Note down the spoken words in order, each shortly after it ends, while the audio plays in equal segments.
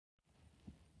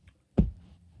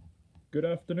Good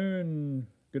afternoon.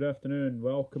 Good afternoon.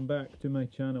 Welcome back to my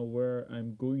channel where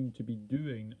I'm going to be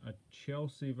doing a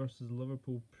Chelsea versus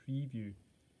Liverpool preview.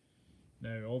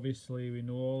 Now, obviously, we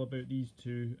know all about these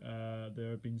two.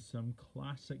 There have been some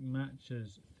classic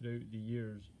matches throughout the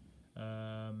years.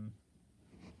 Um,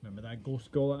 Remember that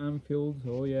ghost goal at Anfield?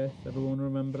 Oh yes, everyone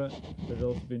remember it. There's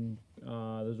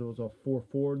also a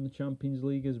 4-4 in the Champions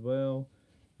League as well.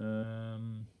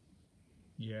 Um,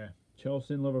 yeah,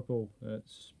 Chelsea and Liverpool.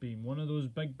 It's been one of those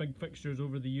big fixtures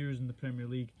over the years in the Premier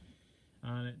League,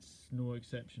 and it's no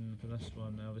exception for this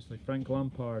one. Obviously, Frank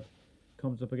Lampard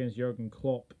comes up against Jurgen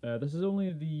Klopp. This is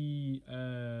only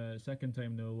the second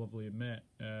time they'll lovely have met,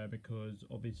 because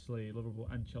obviously Liverpool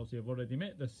and Chelsea have already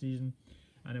met this season,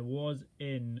 and it was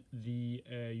in the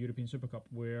European Super Cup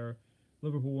where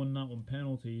Liverpool won that one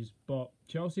penalties, but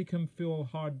Chelsea can feel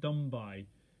hard done by,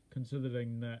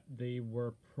 considering that they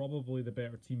were probably the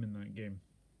better team in that game.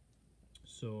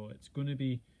 So it's going to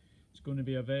be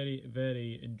a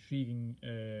very intriguing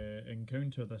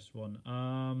encounter, this one.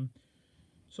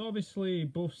 So obviously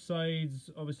both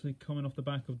sides obviously coming off the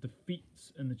back of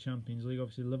defeats in the Champions League.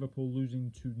 Obviously Liverpool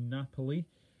losing to Napoli,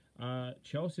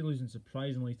 Chelsea losing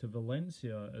surprisingly to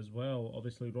Valencia as well.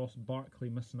 Obviously Ross Barkley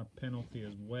missing a penalty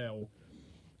as well.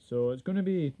 So it's going to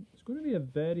be a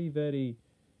very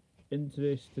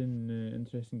interesting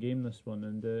game, this one,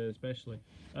 and especially.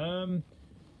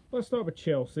 Let's start with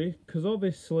Chelsea, because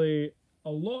obviously a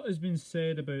lot has been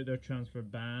said about their transfer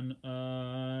ban,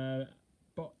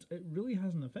 but it really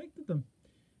hasn't affected them,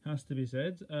 has to be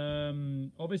said.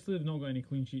 Obviously they've not got any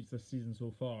clean sheets this season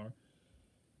so far,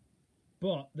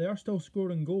 but they are still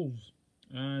scoring goals,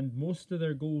 and most of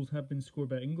their goals have been scored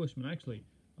by Englishmen. Actually,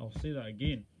 I'll say that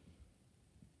again.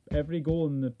 Every goal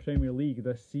in the Premier League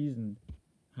this season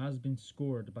has been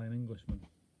scored by an Englishman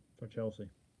for Chelsea.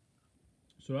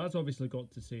 So that's obviously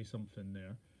got to say something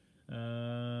there.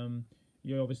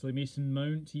 Obviously Mason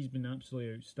Mount, he's been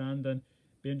absolutely outstanding.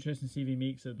 Be interesting to see if he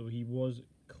makes it, though. He was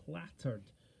clattered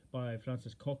by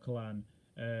Francis Coquelin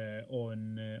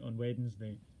on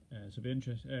Wednesday. So be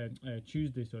interesting.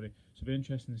 Tuesday, sorry. So be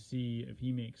interesting to see if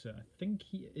he makes it. I think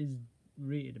he is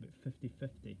rated about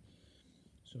 50-50.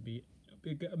 So be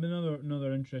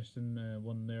another interesting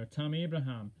one there. Tammy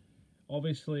Abraham.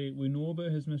 Obviously, we know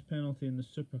about his missed penalty in the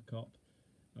Super Cup,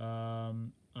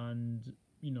 and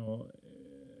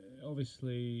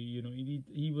obviously,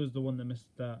 he was the one that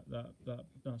missed that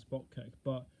spot kick.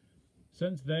 But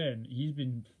since then, he's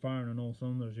been firing on all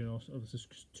cylinders. So this is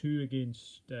two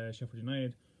against Sheffield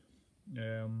United,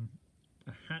 a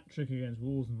hat trick against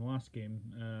Wolves in the last game,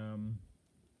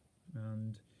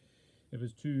 and it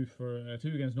was two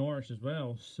against Norwich as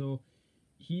well. So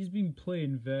he's been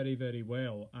playing very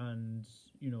well, and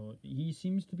he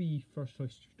seems to be first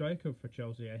choice striker for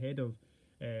Chelsea ahead of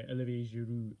Olivier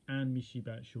Giroud and Michy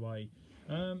Batshuayi.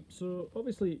 So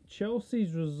obviously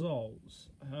Chelsea's results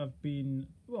have been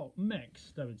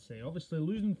mixed, I would say. Obviously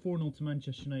losing 4-0 to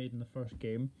Manchester United in the first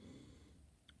game,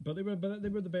 but they were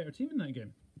the better team in that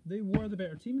game. They were the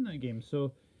better team in that game.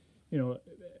 So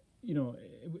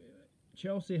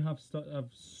Chelsea have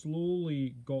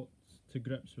slowly got to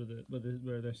grips with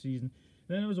their season.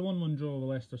 Then there was a 1-1 draw with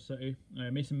Leicester City.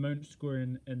 Mason Mount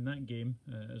scoring in that game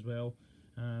as well.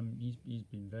 He's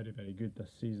been very good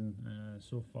this season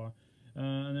so far.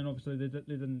 And then obviously they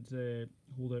didn't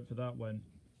hold out for that one.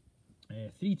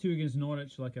 3-2 against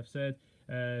Norwich, like I've said.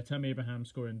 Tammy Abraham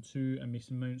scoring 2 and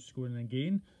Mason Mount scoring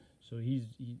again. So he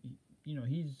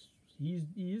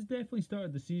has definitely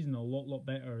started the season a lot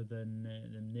better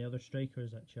than the other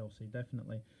strikers at Chelsea,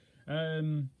 definitely.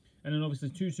 And then obviously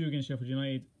 2-2 against Sheffield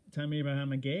United. Tammy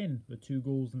Abraham again with 2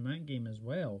 goals in that game as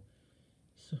well.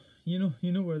 So you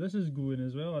know where this is going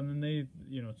as well. And then they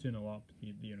 2-0 up.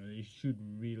 They should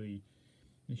really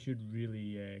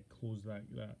close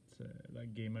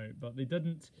that game out, but they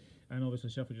didn't. And obviously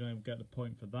Sheffield United get the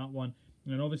point for that one.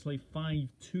 And then obviously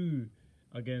 5-2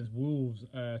 against Wolves.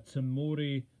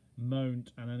 Tomori,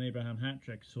 Mount and an Abraham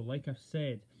hat-trick. So like I've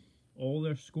said, all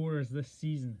their scorers this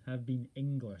season have been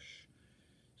English.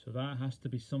 So that has to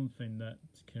be something that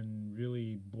can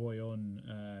really buoy on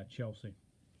Chelsea,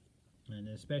 and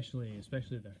especially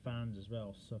their fans as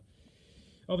well. So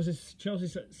obviously Chelsea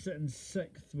sitting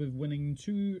 6th with winning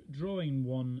 2, drawing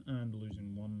 1 and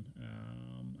losing 1.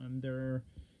 And they're,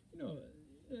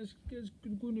 it's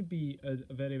going to be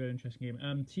a very interesting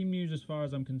game. Team news as far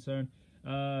as I'm concerned.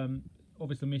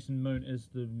 Obviously Mason Mount is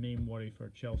the main worry for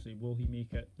Chelsea. Will he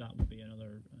make it? That would be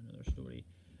another story.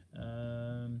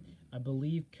 I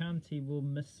believe Kante will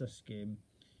miss this game.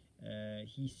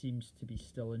 He seems to be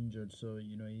still injured, so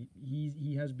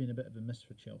he has been a bit of a miss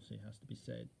for Chelsea, has to be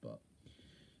said. But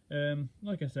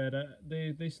Like I said,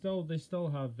 they still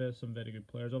have some very good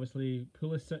players. Obviously,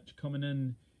 Pulisic coming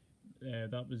in,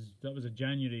 that was a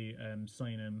January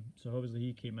signing, so obviously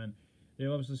he came in. They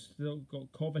obviously still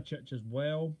got Kovacic as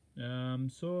well.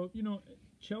 So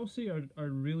Chelsea are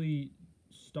really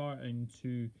starting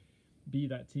to be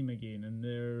that team again, and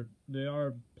they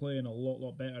are playing a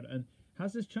lot better. And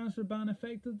has this transfer ban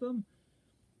affected them?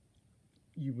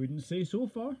 You wouldn't say so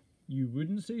far. You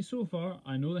wouldn't say so far.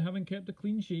 I know they haven't kept a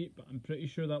clean sheet, but I'm pretty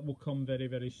sure that will come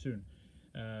very soon.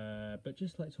 But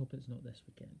just let's hope it's not this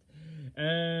weekend.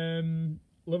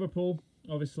 Liverpool,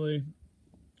 obviously,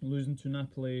 losing to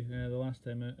Napoli the last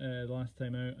time out,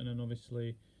 and then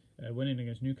obviously winning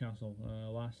against Newcastle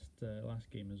last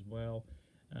game as well.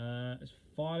 As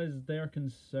far as they're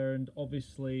concerned,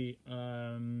 obviously,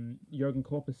 Jurgen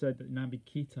Klopp has said that Naby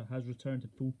Keita has returned to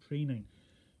full training.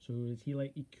 So is he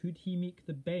likely? Could he make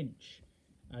the bench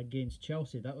against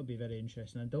Chelsea? That would be very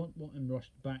interesting. I don't want him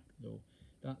rushed back though.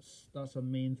 That's a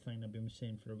main thing I've been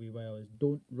saying for a wee while, is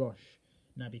don't rush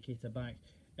Naby Keita back.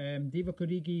 Divock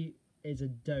Origi is a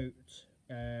doubt,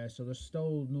 so there's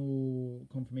still no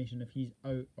confirmation if he's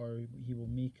out or he will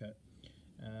make it.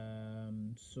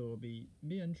 So it'll be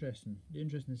interesting. Be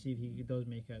interesting to see if he does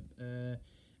make it. And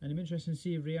it'll be interesting to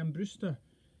see if Ryan Brewster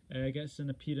gets an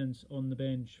appearance on the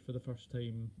bench for the first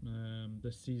time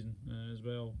this season as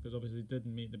well, because obviously he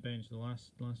didn't make the bench the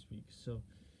last week, so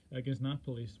against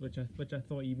Napoli, which I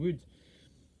thought he would.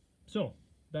 So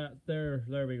that there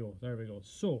we go.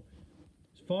 So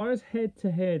as far as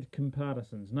head-to-head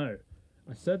comparisons, now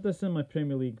I said this in my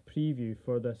Premier League preview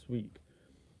for this week.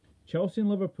 Chelsea and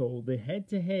Liverpool, the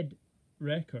head-to-head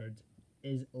record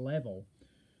is level.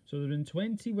 So there have been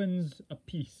 20 wins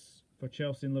apiece for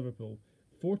Chelsea and Liverpool.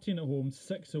 14 at home,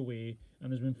 6 away,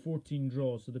 and there's been 14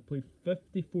 draws. So they played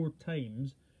 54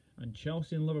 times, and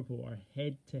Chelsea and Liverpool are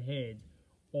head-to-head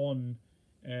on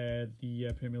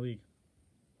the Premier League.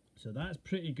 So that's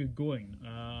pretty good going.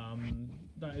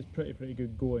 That is pretty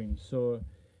good going. So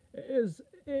it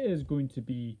is going to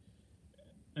be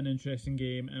an interesting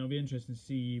game, and it'll be interesting to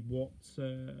see what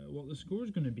the score is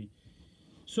going to be.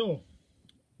 So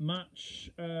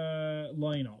match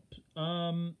lineup.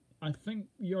 I think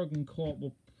Jurgen Klopp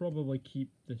will probably keep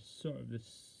this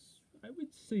I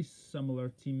would say similar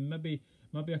team. Maybe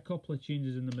a couple of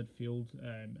changes in the midfield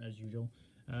as usual.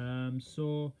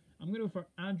 So I'm going to go for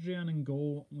Adrian in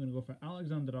goal. I'm going to go for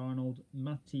Alexander-Arnold,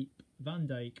 Matip, Van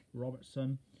Dijk,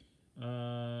 Robertson,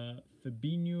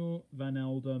 Fabinho,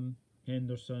 Wijnaldum,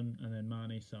 Henderson, and then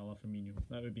Mane, Salah, Firmino.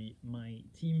 That would be my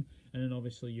team. And then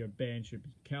obviously your bench would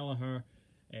be Kelleher,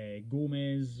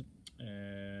 Gomez,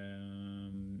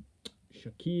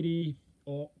 Shaqiri,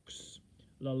 Ox,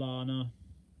 Lallana,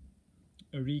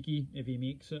 Origi if he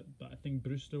makes it, but I think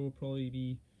Brewster will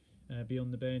probably be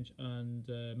on the bench, and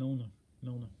Milner.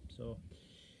 So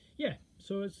yeah,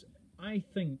 so I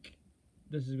think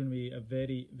this is going to be a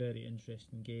very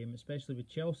interesting game, especially with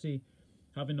Chelsea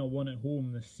having not won at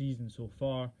home this season so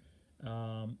far.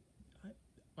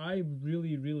 I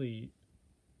really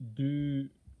do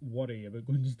worry about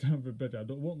going to Stamford Bridge. I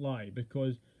won't lie,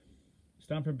 because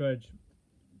Stamford Bridge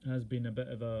has been a bit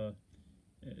of a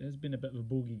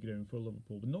bogey ground for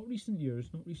Liverpool, but not recent years.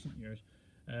 But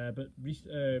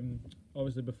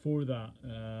obviously before that,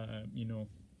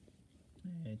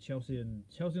 Chelsea and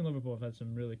Liverpool have had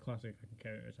some really classic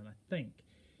encounters, and I think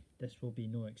this will be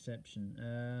no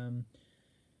exception.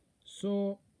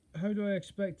 So how do I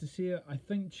expect to see it? I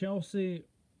think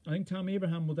Tam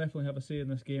Abraham will definitely have a say in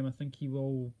this game. I think he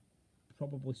will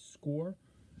probably score.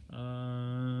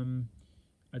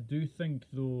 I do think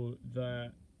though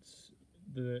that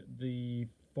the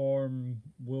form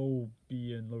will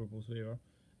be in Liverpool's favour.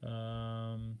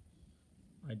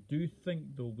 I do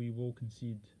think though we will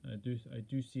concede. I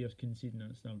do see us conceding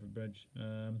at Stamford Bridge.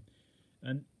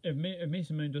 And if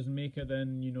Mason Mount doesn't make it,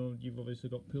 then you've obviously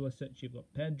got Pulisic, you've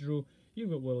got Pedro,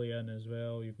 you've got Willian as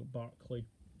well, you've got Barkley.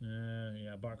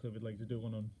 Barkley would like to do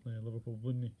one on Liverpool,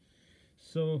 wouldn't he?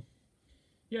 So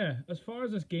yeah, as far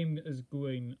as this game is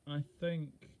going, I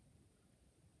think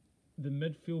the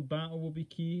midfield battle will be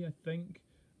key. I think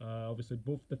obviously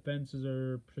both defences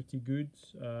are pretty good.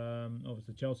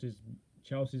 Obviously Chelsea's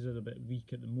a bit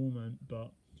weak at the moment,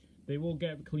 but they will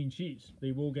get clean sheets.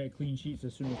 They will get clean sheets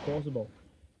as soon as possible.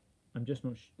 I'm just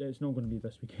not. It's not going to be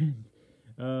this weekend,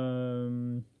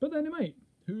 but then it might.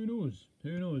 Who knows?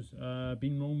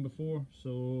 Been wrong before, so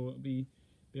it'll be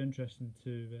interesting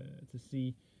to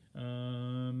see.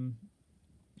 I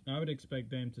would expect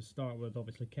them to start with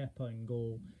obviously Kepa in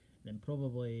goal, then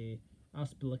probably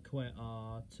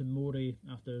Azpilicueta, Tomori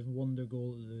after his wonder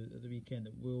goal at the weekend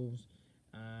at Wolves,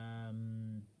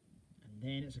 and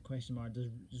then it's a question mark. Does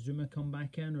Zuma come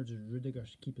back in, or does Rudiger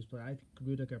keep his place? I think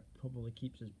Rudiger probably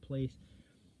keeps his place.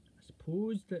 I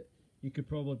suppose that you could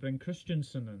probably bring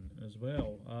Christensen in as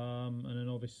well. And then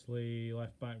obviously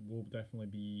left back will definitely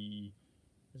be,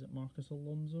 is it Marcus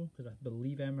Alonso? Because I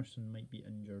believe Emerson might be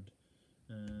injured.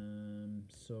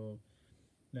 So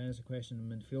then it's a question in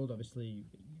midfield. Obviously,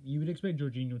 you would expect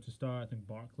Jorginho to start. I think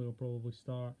Barkley will probably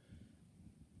start.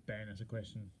 Then it's a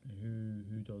question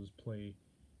who does play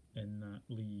in that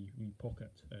Lee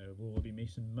pocket. Will it be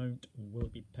Mason Mount? Will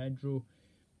it be Pedro?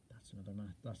 That's another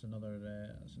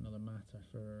matter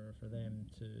for them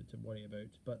to worry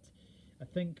about. But I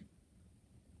think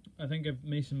if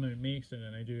Mason Mount makes it,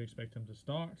 then I do expect him to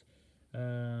start.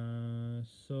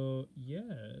 So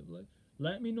yeah,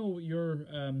 let me know what your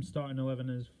starting 11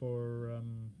 is for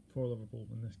Liverpool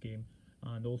in this game,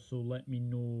 and also let me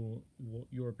know what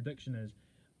your prediction is.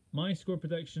 My score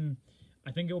prediction,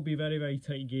 I think it will be a very, very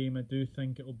tight game. I do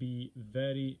think it will be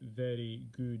very, very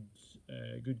good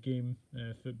game,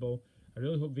 football. I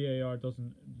really hope VAR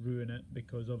doesn't ruin it,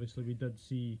 because obviously we did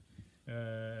see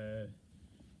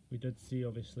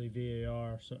obviously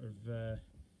VAR sort of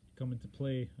come into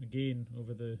play again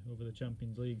over the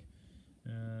Champions League.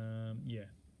 I'm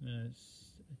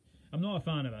not a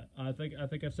fan of it. I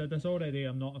think I've said this already.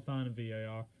 I'm not a fan of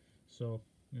VAR, so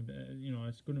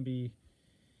it's going to be.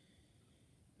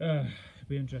 It'll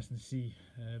be interesting to see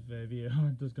if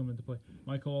VAR does come into play.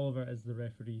 Michael Oliver is the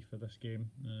referee for this game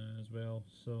as well.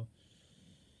 So,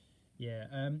 yeah.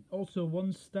 Also,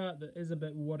 one stat that is a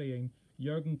bit worrying: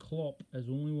 Jurgen Klopp has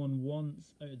only won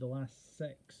once out of the last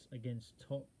 6 against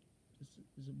top.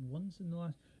 Is it once in the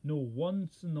last? No,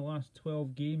 once in the last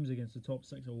 12 games against the top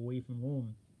 6 away from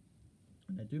home,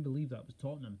 and I do believe that was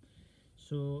Tottenham.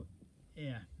 So,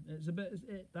 yeah, that is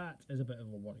a bit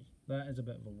of a worry. That is a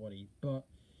bit of a worry, but.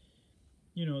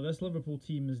 This Liverpool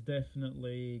team is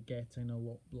definitely getting a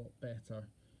lot better,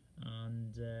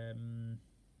 and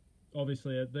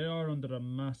obviously they are under a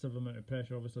massive amount of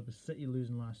pressure. Obviously, with City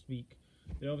losing last week,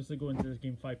 they obviously go into this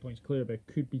game 5 points clear, but it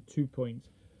could be 2 points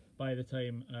by the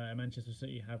time Manchester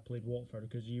City have played Watford,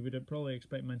 because you would probably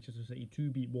expect Manchester City to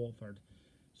beat Watford.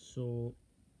 So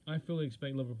I fully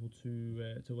expect Liverpool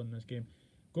to win this game.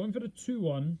 Going for the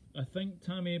 2-1, I think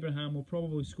Tammy Abraham will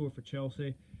probably score for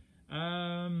Chelsea.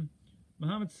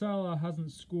 Mohamed Salah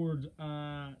hasn't scored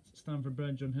at Stamford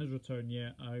Bridge on his return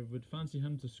yet. I would fancy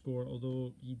him to score,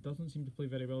 although he doesn't seem to play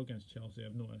very well against Chelsea,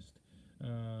 I've noticed.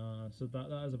 So that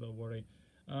is a bit of a worry.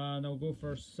 And I'll go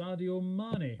for Sadio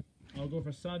Mane.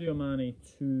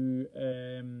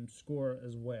 To score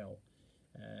as well.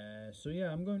 So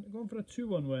yeah, I'm going for a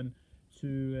 2-1 win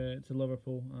to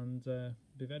Liverpool, and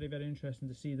be very, very interesting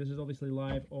to see. This is obviously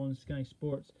live on Sky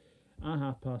Sports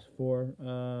at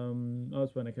 4:30.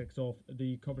 That's when it kicks off.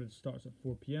 The coverage starts at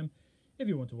 4 p.m. If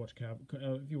you want to watch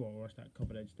that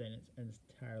coverage, then it's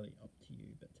entirely up to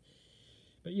you.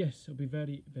 But yes, it'll be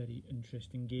very, very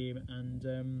interesting game,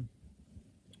 and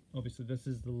obviously this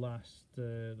is the last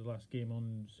game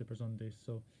on Super Sunday.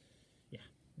 So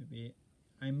yeah,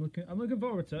 I'm looking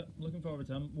forward to it.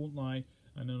 Won't lie.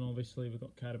 And then obviously we've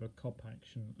got Carabao Cup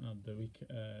action at the week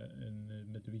in the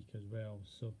midweek as well.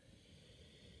 So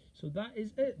that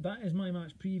is it. That is my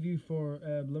match preview for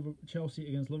Chelsea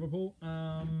against Liverpool.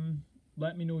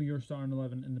 Let me know your starting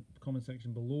 11 in the comment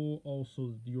section below.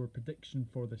 Also, your prediction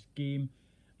for this game.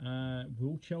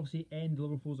 Will Chelsea end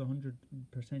Liverpool's 100%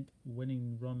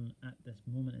 winning run at this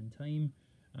moment in time?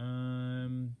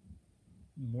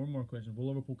 More and more questions. Will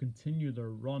Liverpool continue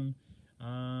their run?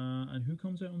 And who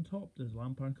comes out on top? Does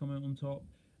Lampard come out on top?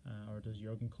 Or does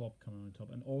Jurgen Klopp come out on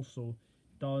top? And also,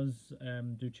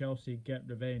 do Chelsea get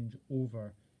revenge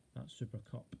over that Super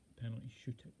Cup penalty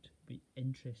shootout? Be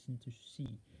interesting to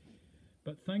see.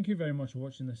 But thank you very much for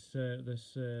watching this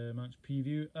match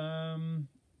preview.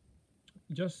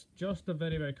 Just a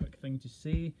very, very quick thing to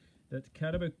say, that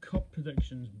Carabao Cup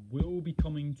predictions will be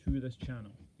coming to this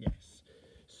channel. Yes,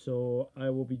 so I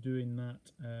will be doing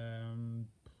that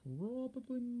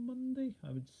probably Monday.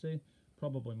 I would say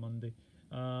probably Monday.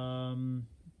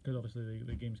 Because obviously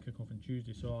the games kick off on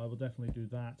Tuesday, so I will definitely do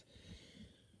that.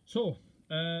 So,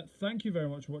 thank you very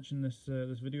much for watching this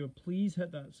video. Please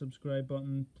hit that subscribe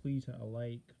button. Please hit a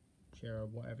like, share,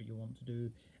 whatever you want to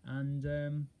do. And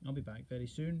I'll be back very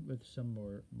soon with some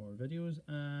more videos.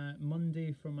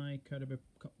 Monday for my Carabao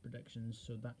Cup predictions,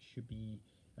 so that should be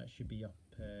up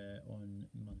on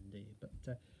Monday. But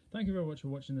thank you very much for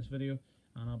watching this video,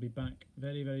 and I'll be back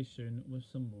very, very soon with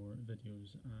some more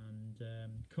videos. And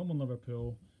come on,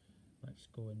 Liverpool, let's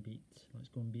go and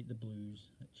beat the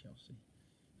Blues at Chelsea.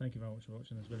 Thank you very much for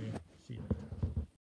watching this video. See you later.